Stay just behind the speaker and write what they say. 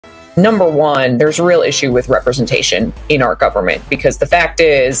Number one, there's a real issue with representation in our government, because the fact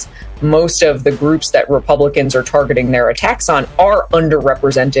is most of the groups that Republicans are targeting their attacks on are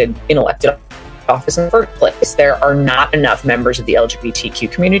underrepresented in elected office in the first place. There are not enough members of the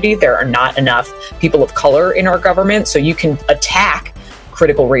LGBTQ community. There are not enough people of color in our government. So you can attack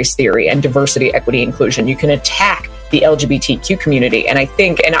critical race theory and diversity, equity, inclusion. You can attack the LGBTQ community. And I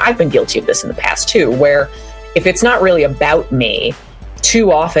think, and I've been guilty of this in the past too, where if it's not really about me,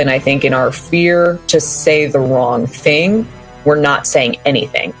 too often I think in our fear to say the wrong thing, we're not saying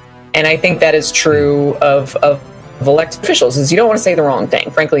anything. And I think that is true of elected officials, is you don't want to say the wrong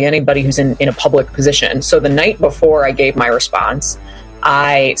thing. Frankly, anybody who's in a public position. So the night before I gave my response,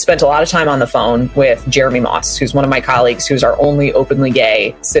 I spent a lot of time on the phone with Jeremy Moss, who's one of my colleagues, who's our only openly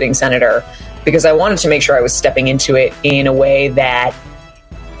gay sitting senator, because I wanted to make sure I was stepping into it in a way that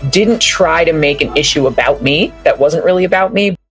didn't try to make an issue about me, that wasn't really about me.